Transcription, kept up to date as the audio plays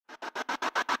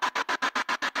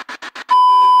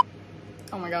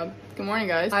god. Good morning,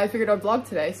 guys. I figured I'd vlog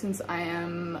today since I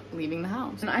am leaving the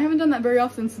house. And I haven't done that very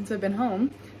often since I've been home.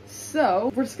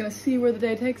 So we're just gonna see where the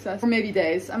day takes us. Or maybe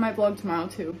days. I might vlog tomorrow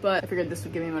too, but I figured this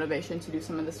would give me motivation to do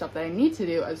some of the stuff that I need to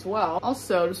do as well.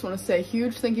 Also, just want to say a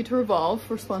huge thank you to Revolve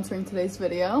for sponsoring today's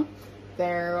video.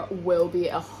 There will be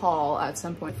a haul at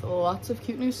some point for lots of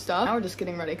cute new stuff. Now we're just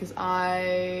getting ready because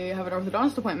I have an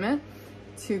orthodontist appointment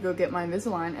to go get my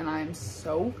Invisalign, and I'm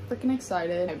so freaking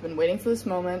excited. I've been waiting for this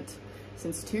moment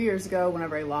since 2 years ago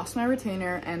whenever I lost my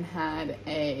retainer and had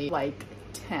a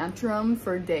tantrum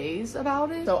for days about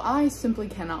it. So I simply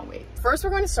cannot wait. First, we're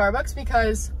going to Starbucks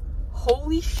because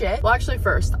holy shit. Well, actually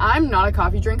first, I'm not a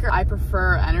coffee drinker. I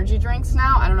prefer energy drinks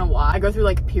now. I don't know why. I go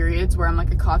through periods where I'm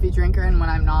a coffee drinker and when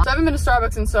I'm not. So I haven't been to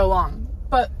Starbucks in so long.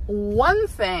 But one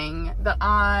thing that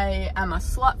I am a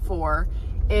slut for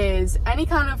is any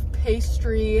kind of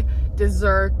pastry,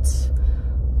 dessert,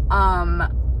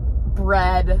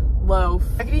 bread, loaf.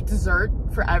 I could eat dessert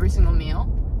for every single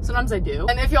meal. Sometimes I do.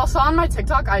 And if y'all saw on my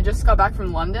TikTok, I just got back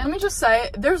from London. Let me just say,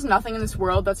 there's nothing in this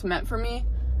world that's meant for me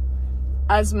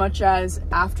as much as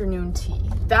afternoon tea.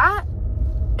 That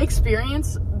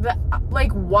experience,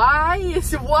 why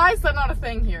is that not a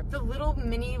thing here? The little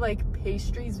mini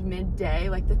pastries midday,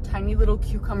 the tiny little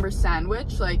cucumber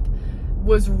sandwich,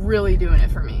 was really doing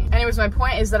it for me. Anyways, my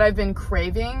point is that I've been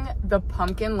craving the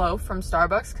pumpkin loaf from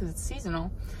Starbucks because it's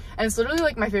seasonal. And it's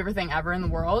literally my favorite thing ever in the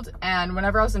world. And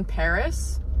whenever I was in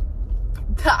Paris,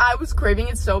 I was craving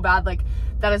it so bad.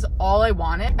 That is all I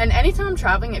wanted. And anytime I'm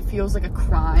traveling, it feels like a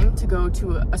crime to go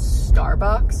to a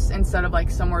Starbucks instead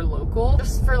of somewhere local,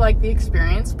 just for the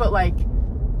experience. But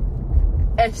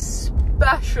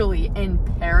especially in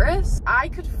Paris, I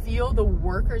could feel the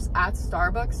workers at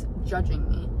Starbucks judging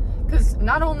me. Because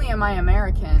not only am I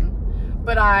American,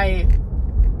 but I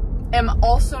am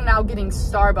also now getting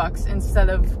Starbucks instead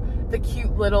of the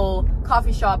cute little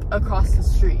coffee shop across the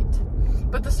street.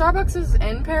 But the Starbucks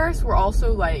in Paris were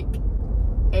also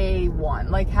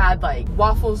A1. Had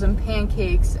waffles and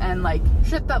pancakes and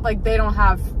shit that they don't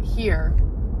have here.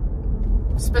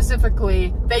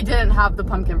 Specifically, they didn't have the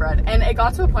pumpkin bread. And it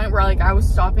got to a point where I was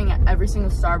stopping at every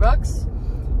single Starbucks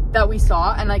that we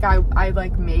saw, and I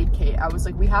made Kate. I was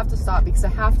we have to stop because I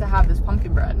have to have this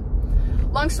pumpkin bread.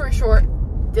 Long story short,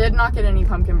 did not get any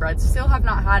pumpkin bread. Still have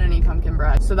not had any pumpkin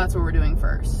bread. So that's what we're doing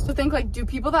first. So think do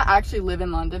people that actually live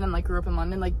in London and grew up in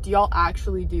London, do y'all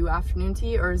actually do afternoon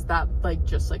tea, or is that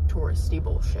just touristy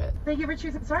bullshit? Thank you for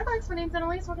choosing Starbucks. My name's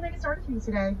Annalise. What can I get started for you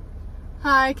today?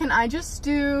 Hi, can I just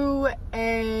do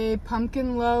a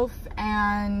pumpkin loaf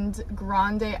and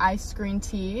grande iced green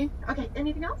tea? Okay,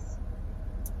 anything else?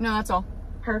 No, that's all.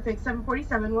 Perfect.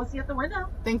 7:47. We'll see you at the window.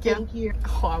 Thank you. Thank you.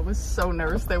 Oh, I was so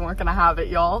nervous they weren't gonna have it,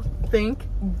 y'all. Thank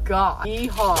God.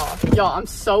 Yeehaw. Y'all, I'm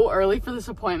so early for this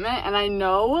appointment, and I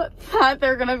know that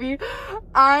they're gonna be...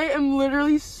 I am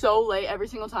literally so late every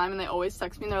single time, and they always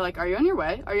text me, and they're like, are you on your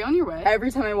way? Are you on your way? Every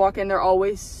time I walk in, they're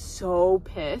always so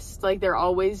pissed. They're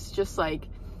always just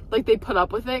they put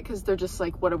up with it because they're just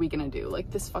what are we gonna do?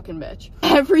 This fucking bitch.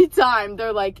 Every time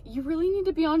they're you really need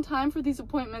to be on time for these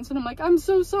appointments. And I'm I'm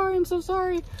so sorry, I'm so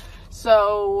sorry.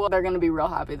 So they're gonna be real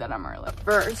happy that I'm early.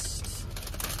 First,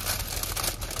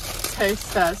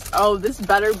 taste test. Oh, this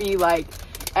better be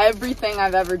everything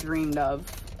I've ever dreamed of,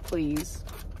 please.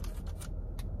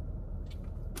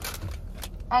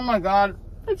 Oh my God,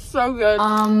 it's so good.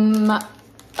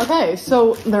 Okay,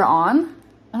 so they're on.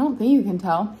 I don't think you can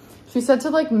tell. She said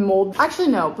to mold. Actually,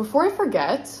 no, before I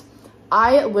forget,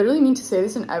 I literally mean to say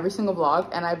this in every single vlog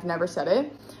and I've never said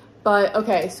it. But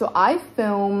okay, so I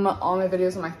film all my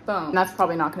videos on my phone. And that's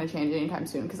probably not gonna change anytime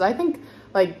soon because I think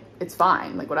it's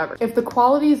fine, whatever. If the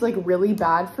quality is really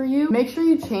bad for you, make sure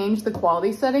you change the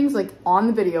quality settings on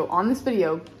the video, on this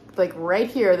video, right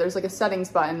here, there's a settings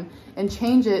button, and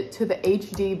change it to the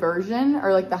HD version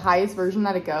or the highest version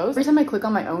that it goes. Every time I click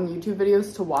on my own YouTube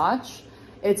videos to watch,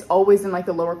 it's always in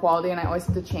the lower quality and I always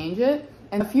have to change it.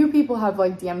 And a few people have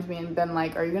DM'd me and been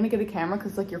are you gonna get a camera?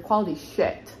 Cause your quality's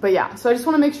shit. But yeah, so I just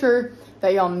wanna make sure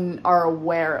that y'all are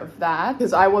aware of that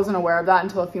because I wasn't aware of that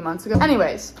until a few months ago.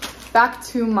 Anyways, back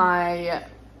to my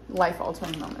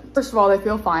life-altering moment. First of all, they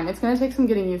feel fine. It's gonna take some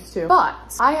getting used to,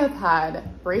 but I have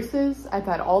had braces, I've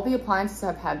had all the appliances,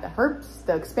 I've had the herps,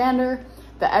 the expander,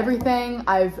 the everything.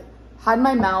 I've had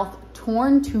my mouth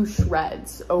torn to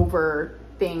shreds over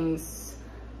things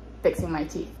fixing my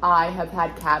teeth. I have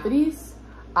had cavities.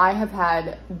 I have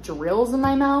had drills in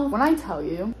my mouth. When I tell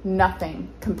you,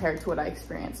 nothing compared to what I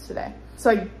experienced today. So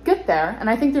I get there and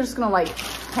I think they're just gonna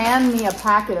hand me a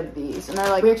packet of these and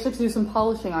they're we actually have to do some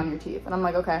polishing on your teeth. And I'm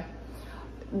okay.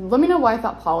 Let me know why I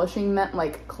thought polishing meant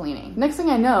cleaning. Next thing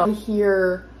I know, I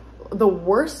hear the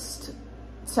worst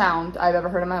sound I've ever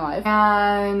heard in my life.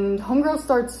 And homegirl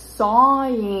starts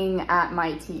sawing at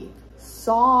my teeth.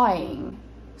 Sawing.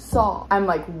 Saw. I'm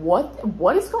like,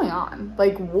 what is going on?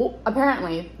 Like,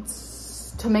 apparently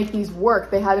to make these work,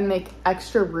 they had to make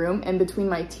extra room in between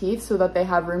my teeth so that they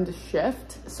have room to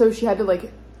shift. So she had to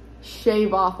like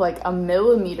shave off like a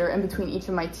millimeter in between each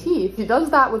of my teeth. She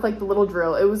does that with like the little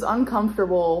drill. It was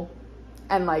uncomfortable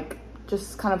and like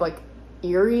just kind of like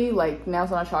eerie, like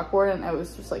nails on a chalkboard, and it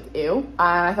was just like ew. And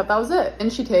I thought that was it.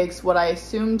 And she takes what I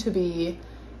assume to be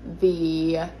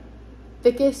the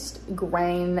thickest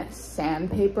grain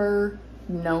sandpaper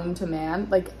known to man.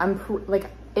 Like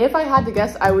like if I had to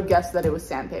guess, I would guess that it was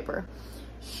sandpaper.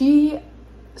 She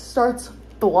starts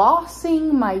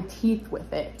flossing my teeth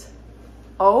with it.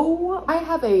 Oh, I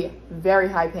have a very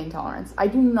high pain tolerance. I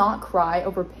do not cry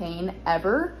over pain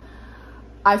ever.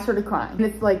 I started crying and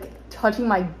it's like touching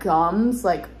my gums,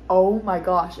 like, oh my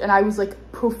gosh. And I was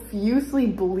like profusely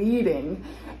bleeding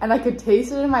and I could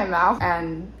taste it in my mouth.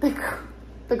 And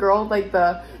the girl, like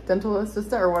the dental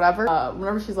assistant or whatever,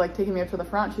 whenever she's like taking me up to the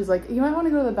front, she's like, you might want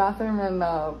to go to the bathroom and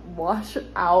wash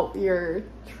out your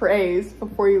trays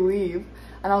before you leave.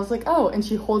 And I was like, oh, and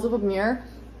she holds up a mirror,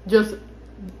 just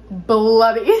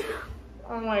bloody.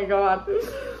 Oh my god.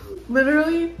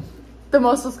 Literally the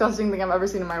most disgusting thing I've ever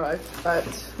seen in my life.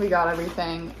 But we got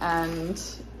everything and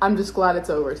I'm just glad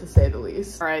it's over, to say the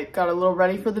least. All right, got a little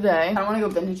ready for the day. I want to go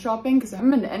vintage shopping because I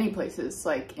haven't been to any places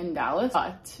like in Dallas,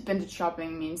 but vintage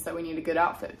shopping means that we need a good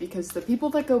outfit because the people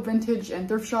that go vintage and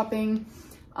thrift shopping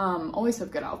always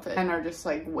have good outfits and are just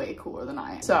like way cooler than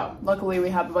I am. So luckily we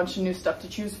have a bunch of new stuff to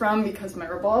choose from because my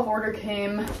Revolve order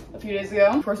came a few days ago.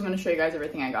 Of course, I'm going to show you guys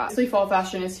everything I got. Obviously fall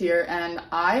fashion is here and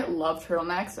I love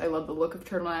turtlenecks. I love the look of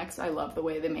turtlenecks. I love the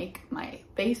way they make my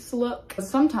face look. But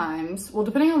sometimes, well,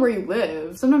 depending on where you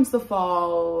live, sometimes the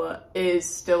fall is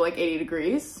still like 80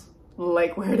 degrees,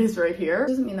 like where it is right here.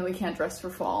 Doesn't mean that we can't dress for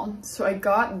fall. So I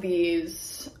got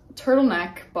these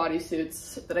turtleneck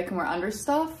bodysuits that I can wear under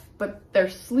stuff, but they're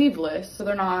sleeveless, so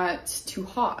they're not too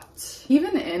hot.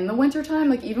 Even in the winter time,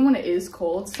 like even when it is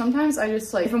cold, sometimes I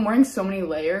just like, if I'm wearing so many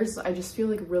layers, I just feel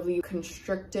like really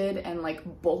constricted and like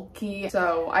bulky.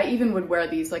 So I even would wear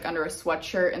these like under a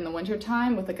sweatshirt in the winter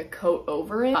time with like a coat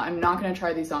over it. I'm not gonna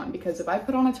try these on because if I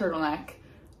put on a turtleneck,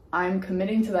 I'm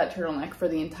committing to that turtleneck for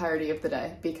the entirety of the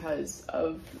day because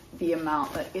of the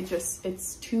amount that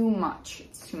it's too much.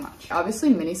 It's too much. Obviously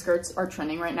mini skirts are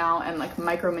trending right now and like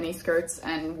micro mini skirts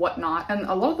and whatnot. And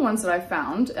a lot of the ones that I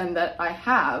found and that I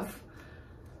have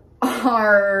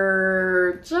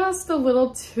are just a little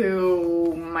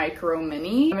too micro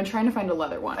mini. I've been trying to find a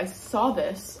leather one. I saw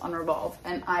this on Revolve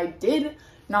and I did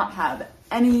not have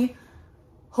any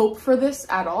hope for this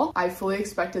at all. I fully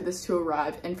expected this to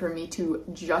arrive and for me to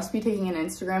just be taking an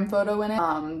Instagram photo in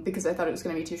it because I thought it was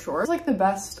gonna be too short. It's like the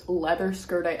best leather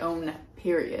skirt I own,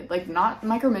 period. Like not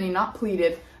micro mini, not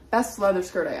pleated, best leather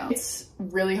skirt I own. It's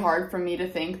really hard for me to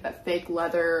think that fake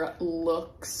leather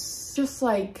looks just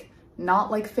like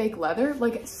not like fake leather.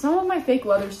 Like some of my fake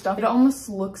leather stuff, it almost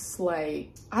looks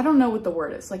like, I don't know what the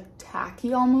word is, like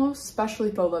tacky almost, especially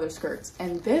faux leather skirts.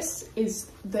 And this is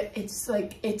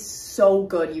it's so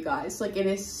good, you guys. Like it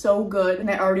is so good. And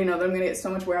I already know that I'm gonna get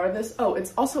so much wear out of this. Oh,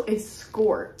 it's also a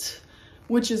skirt,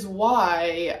 which is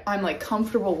why I'm like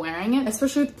comfortable wearing it,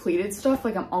 especially with pleated stuff.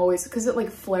 Like I'm always, cause it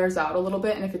like flares out a little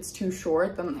bit. And if it's too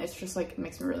short, then it's just like, it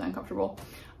makes me really uncomfortable.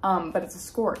 But it's a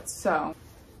skirt, so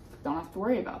don't have to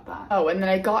worry about that. Oh, and then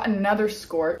I got another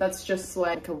skirt that's just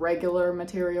like a regular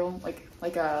material, like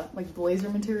blazer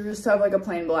material. Just to have like a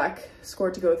plain black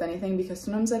skirt to go with anything because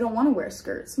sometimes I don't want to wear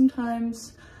skirts.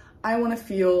 Sometimes I want to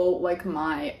feel like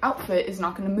my outfit is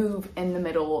not going to move in the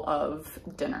middle of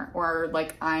dinner, or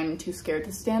like I'm too scared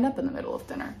to stand up in the middle of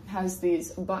dinner. It has these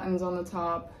buttons on the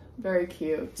top. Very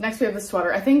cute. Next we have the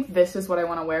sweater. I think this is what I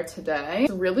want to wear today.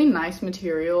 It's a really nice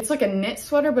material. It's like a knit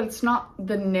sweater, but it's not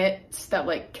the knit that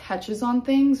like catches on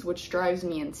things, which drives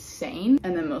me insane.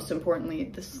 And then most importantly,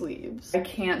 the sleeves. I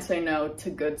can't say no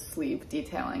to good sleeve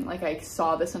detailing. Like I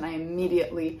saw this and I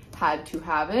immediately had to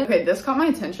have it. Okay, this caught my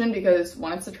attention because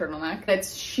one, it's a turtleneck.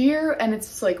 It's sheer and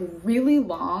it's like really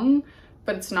long,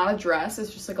 but it's not a dress.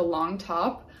 It's just like a long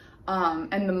top.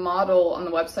 And the model on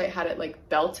the website had it like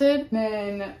belted,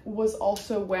 then was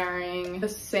also wearing the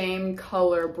same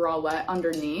color bralette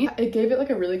underneath. It gave it like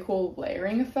a really cool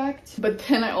layering effect. But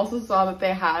then I also saw that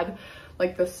they had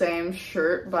like the same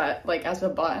shirt but like as a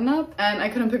button up, and I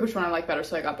couldn't pick which one I like better,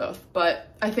 so I got both. But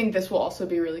I think this will also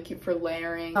be really cute for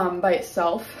layering by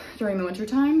itself during the winter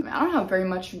time. I don't have very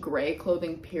much gray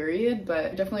clothing period, but I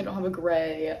definitely don't have a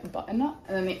gray button up.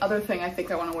 And then the other thing I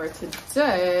think I want to wear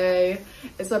today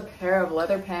is a pair of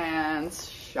leather pants.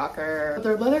 Shocker. But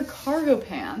they're leather cargo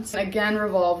pants. Again,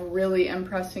 Revolve really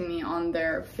impressing me on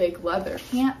their fake leather.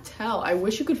 Can't tell. I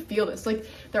wish you could feel this. Like,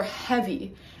 they're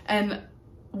heavy. And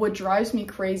what drives me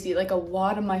crazy, like a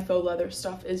lot of my faux leather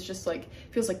stuff is just like,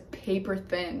 feels like paper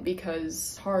thin because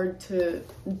it's hard to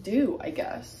do, I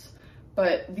guess.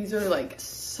 But these are like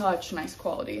such nice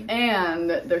quality, and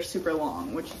they're super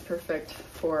long, which is perfect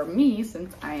for me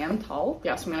since I am tall.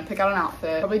 Yeah, so I'm gonna pick out an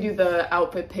outfit, probably do the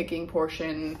outfit picking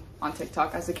portion on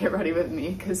TikTok as a get ready with me,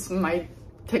 because my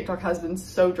TikTok has been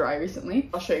so dry recently.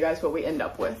 I'll show you guys what we end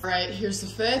up with. All right, here's the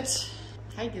fit.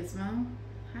 Hi, Gizmo.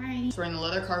 Hi. Just wearing the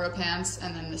leather cargo pants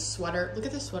and then the sweater. Look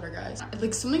at this sweater, guys.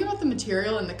 Like, something about the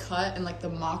material and the cut and like the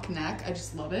mock neck, I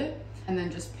just love it. And then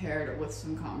just paired with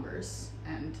some Converse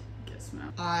and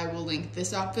Gizmo. I will link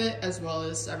this outfit as well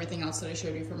as everything else that I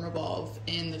showed you from Revolve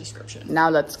in the description. Now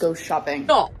let's go shopping.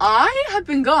 So I have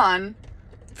been gone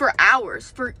for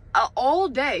hours, for all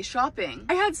day shopping.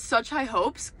 I had such high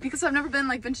hopes because I've never been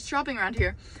like vintage shopping around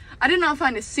here. I did not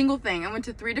find a single thing. I went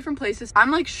to 3 different places.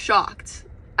 I'm like shocked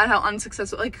at how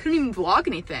unsuccessful, like, couldn't even vlog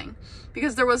anything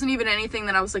because there wasn't even anything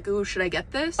that I was like, ooh, should I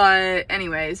get this? But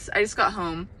anyways, I just got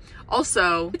home.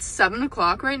 Also, it's 7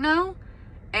 o'clock right now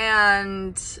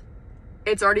and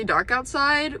it's already dark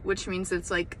outside, which means it's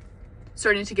like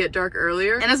starting to get dark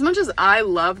earlier. And as much as I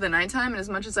love the nighttime and as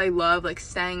much as I love like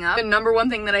staying up, the number one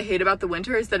thing that I hate about the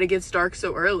winter is that it gets dark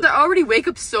so early. I already wake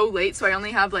up so late, so I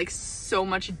only have like so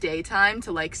much daytime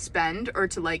to like spend or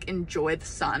to like enjoy the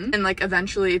sun. And like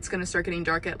eventually it's gonna start getting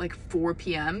dark at like 4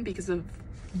 p.m. because of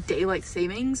daylight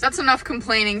savings. That's enough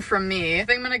complaining from me. I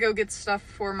think I'm gonna go get stuff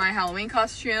for my Halloween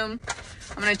costume.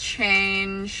 I'm gonna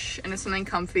change into something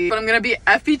comfy, but I'm gonna be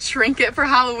Effie Trinket for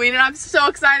Halloween, and I'm so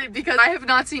excited because I have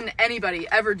not seen anybody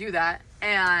ever do that,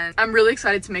 and I'm really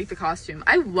excited to make the costume.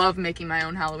 I love making my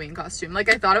own Halloween costume. Like,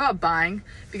 I thought about buying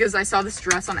because I saw this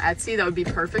dress on Etsy that would be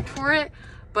perfect for it,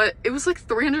 but it was like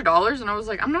 $300, and I was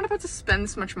like, I'm not about to spend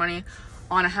this much money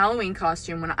on a Halloween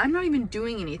costume when I'm not even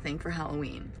doing anything for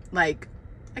Halloween. Like,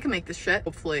 I can make this shit.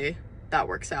 Hopefully that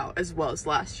works out as well as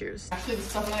last year's. Actually, the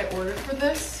stuff that I ordered for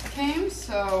this came,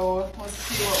 so let's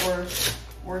see what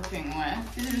we're working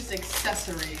with. These are just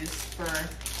accessories for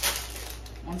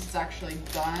once it's actually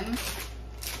done.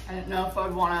 I didn't know if I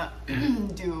would want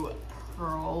to do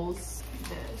pearls.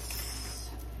 This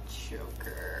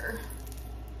choker.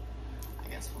 I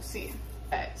guess we'll see.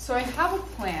 Okay, so I have a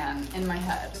plan in my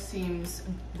head. It seems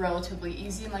relatively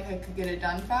easy and like I could get it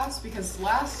done fast because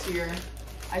last year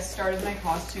I started my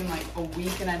costume like a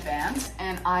week in advance,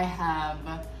 and I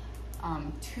have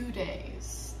 2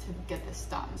 days to get this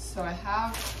done. So I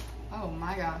have, oh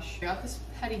my gosh, I got this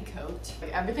petticoat.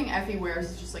 Like, everything Effie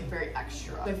wears is just like very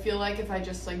extra. I feel like if I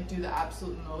just like do the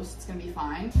absolute most, it's gonna be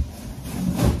fine.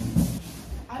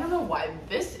 I don't know why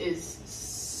this is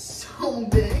so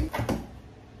big.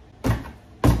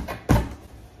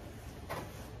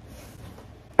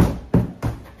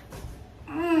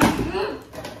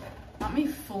 Me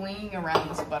fleeing around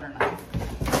this butter knife.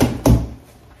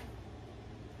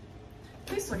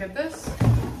 Please look at this.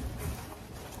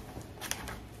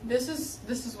 This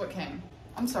is what came.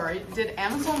 I'm sorry, did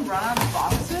Amazon run out of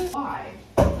boxes? Why?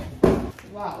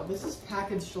 Wow, this is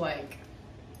packaged like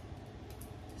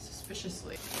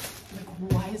suspiciously.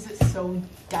 Like, why is it so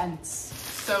dense?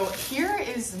 So here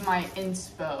is my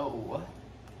inspo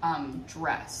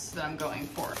dress that I'm going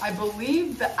for. I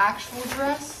believe the actual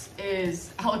dress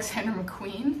is Alexander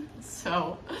McQueen,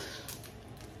 so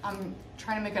I'm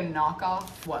trying to make a knockoff,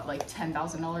 what, like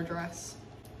 $10,000 dress?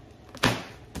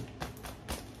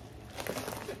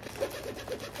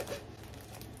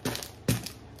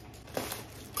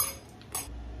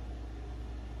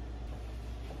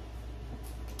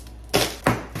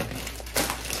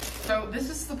 So this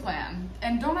is the plan,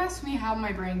 and don't ask me how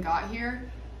my brain got here,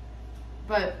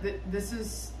 but this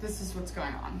is what's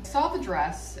going on. I saw the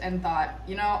dress and thought,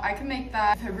 you know, I can make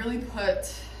that. If I really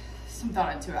put some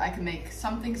thought into it, I can make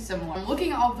something similar. I'm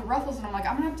looking at all of the ruffles and I'm like,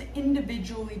 I'm gonna have to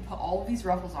individually put all of these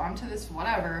ruffles onto this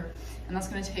whatever, and that's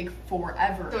gonna take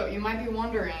forever. So you might be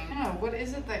wondering, oh, what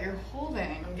is it that you're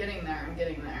holding? I'm getting there, I'm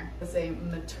getting there. It's a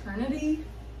maternity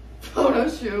photo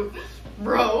shoot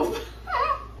robe.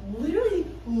 Literally,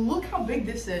 look how big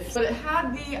this is. But it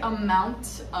had the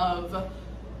amount of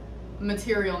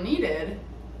material needed,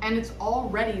 and it's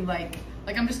already like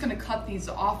Like, I'm just gonna cut these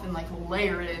off and like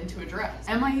layer it into a dress.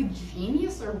 Am I a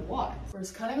genius or what? We're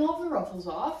just cutting all the ruffles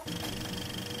off.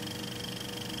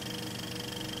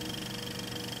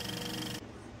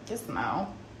 Gizmo.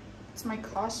 It's my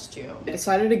costume. I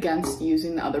decided against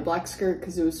using the other black skirt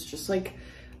because it was just like,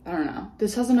 I don't know.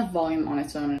 This has enough volume on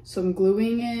its own. So I'm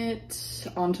gluing it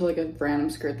onto like a random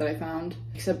skirt that I found,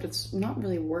 except it's not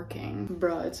really working.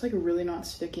 Bruh, it's like really not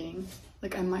sticking.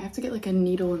 Like I might have to get like a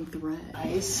needle and thread.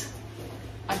 Guys,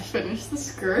 I finished the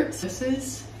skirt. This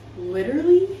is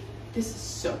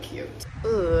so cute.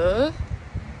 Ugh.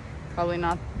 Probably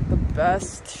not the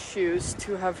best shoes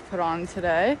to have put on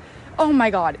today. Oh my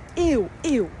God, ew,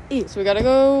 ew, ew. So we gotta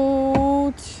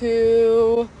go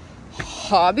to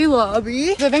Hobby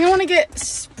Lobby. I think I wanna get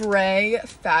spray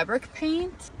fabric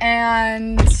paint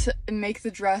and make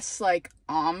the dress like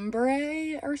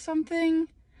ombre or something.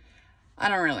 I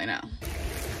don't really know.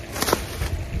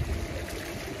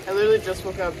 I literally just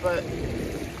woke up, but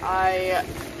I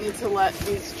need to let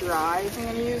these dry if I'm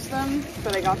gonna use them.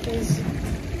 But I got these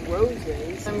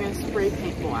roses. I'm gonna spray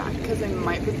paint black because I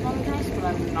might put them on the dress, but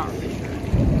I'm not really sure.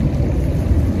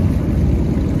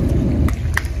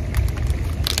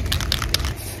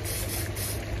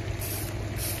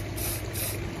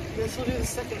 I guess we'll do the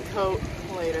second coat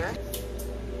later.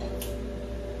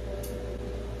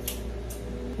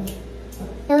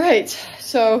 All right,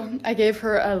 so I gave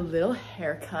her a little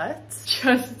haircut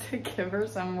just to give her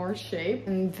some more shape.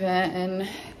 And then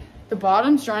the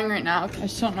bottom's drying right now. I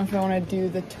just don't know if I want to do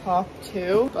the top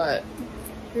too, but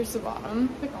here's the bottom.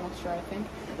 It's like almost dry, I think.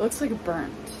 It looks like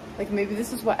burnt. Like maybe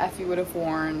this is what Effie would have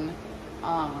worn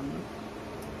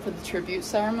for the tribute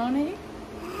ceremony.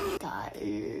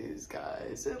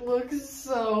 Guys, it looks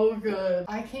so good.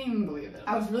 I can't even believe it.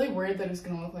 I was really worried that it was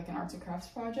gonna look like an arts and crafts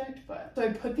project, but so I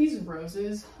put these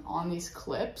roses on these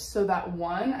clips so that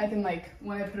one, I can like,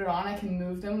 when I put it on, I can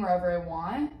move them wherever I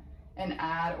want and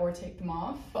add or take them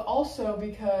off. But also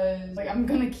because like I'm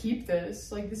gonna keep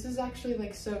this, like this is actually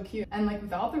like so cute. And like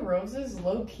without the roses,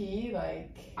 low key,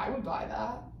 like I would buy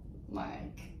that.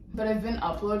 Like, but I've been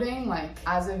uploading like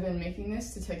as I've been making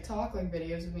this to TikTok, like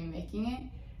videos of me making it.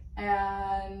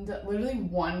 And literally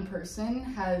one person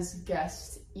has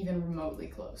guessed even remotely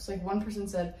close. Like one person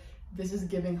said, this is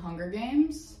giving Hunger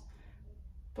Games,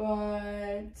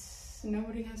 but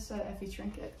nobody has said Effie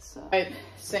Trinket, so. Right,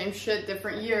 same shit,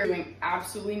 different year. Doing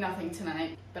absolutely nothing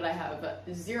tonight, but I have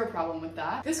zero problem with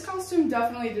that. This costume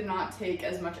definitely did not take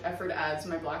as much effort as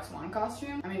my Black Swan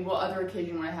costume. I mean, what other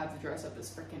occasion would I have to dress up as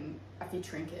freaking Effie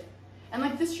Trinket? And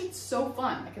like, this shit's so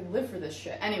fun. I could live for this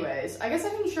shit. Anyways, I guess I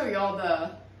didn't show y'all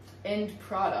the end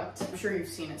product. I'm sure you've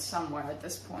seen it somewhere at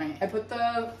this point. I put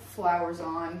the flowers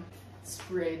on,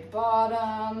 sprayed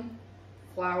bottom,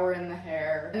 flower in the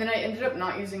hair, and then I ended up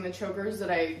not using the chokers that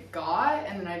I got,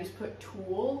 and then I just put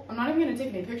tulle. I'm not even gonna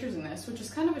take any pictures in this, which is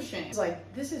kind of a shame. It's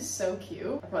like, this is so cute.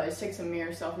 I'll probably just take some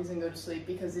mirror selfies and go to sleep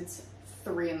because it's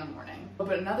 3 in the morning.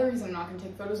 But another reason I'm not gonna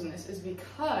take photos in this is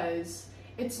because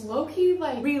it's low-key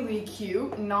like really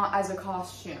cute, not as a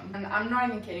costume. And I'm not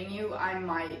even kidding you, I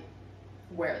might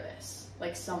wear this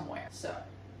like somewhere, so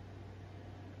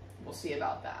we'll see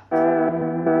about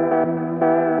that.